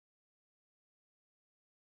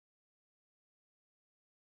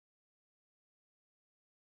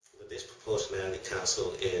Disproportionality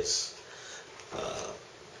Council is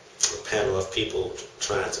a panel of people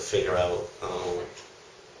trying to figure out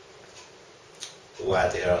why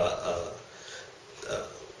there are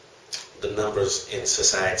the numbers in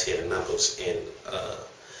society and the numbers in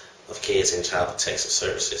of kids in child protective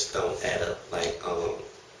services don't add up.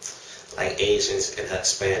 Like Asians and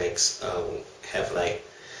Hispanics have like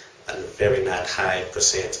a very not high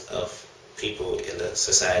percent of people in the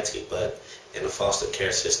society, but in the foster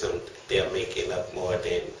care system, they're making up more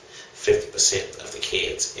than 50% of the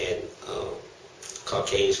kids, and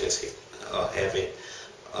Caucasians are having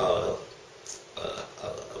a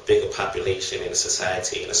bigger population in the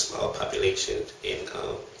society and a small population in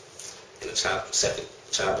the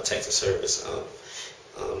child protective service.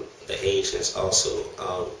 The Asians also.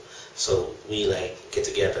 So we like get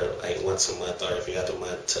together like once a month or every other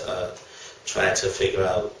month to try to figure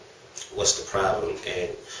out what's the problem and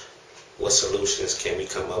what solutions can we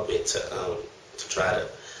come up with to try to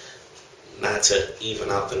not to even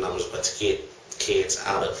out the numbers, but to get kids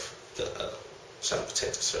out of the child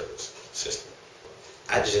protective service system.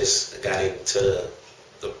 I just got into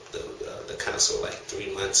the council like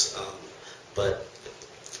 3 months, but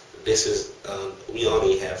this is we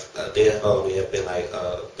only have they only have been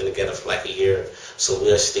been together for like a year, so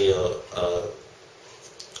we're still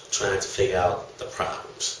trying to figure out the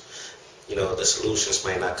problems. You know, the solutions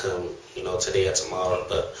might not come, you know, today or tomorrow,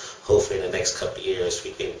 but hopefully in the next couple of years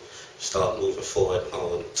we can start moving forward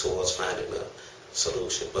towards finding a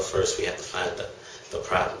solution. But first we have to find the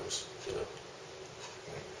problems.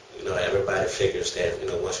 You know, everybody figures that, you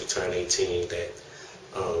know, once you turn 18 that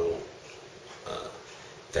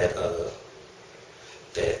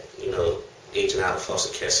you know, aging out of the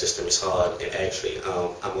foster care system is hard. And actually,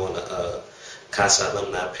 I'm on the CASA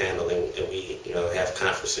alumni panel, and we, you know, have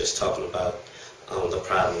conferences talking about the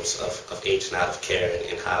problems of aging out of care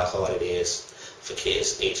and how hard it is for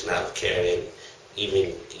kids aging out of care, and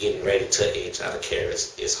even getting ready to age out of care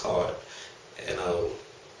is hard. And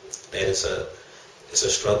that is it's a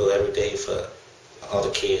struggle every day for all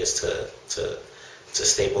the kids to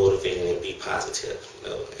stay motivated and be positive, you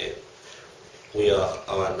know. And we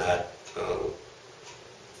are not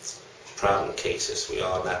problem cases. We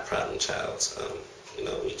are not problem childs. You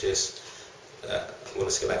know, we just I want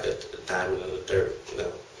to say like a diamond in the dirt. You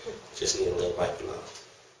know, just need a little wiping off.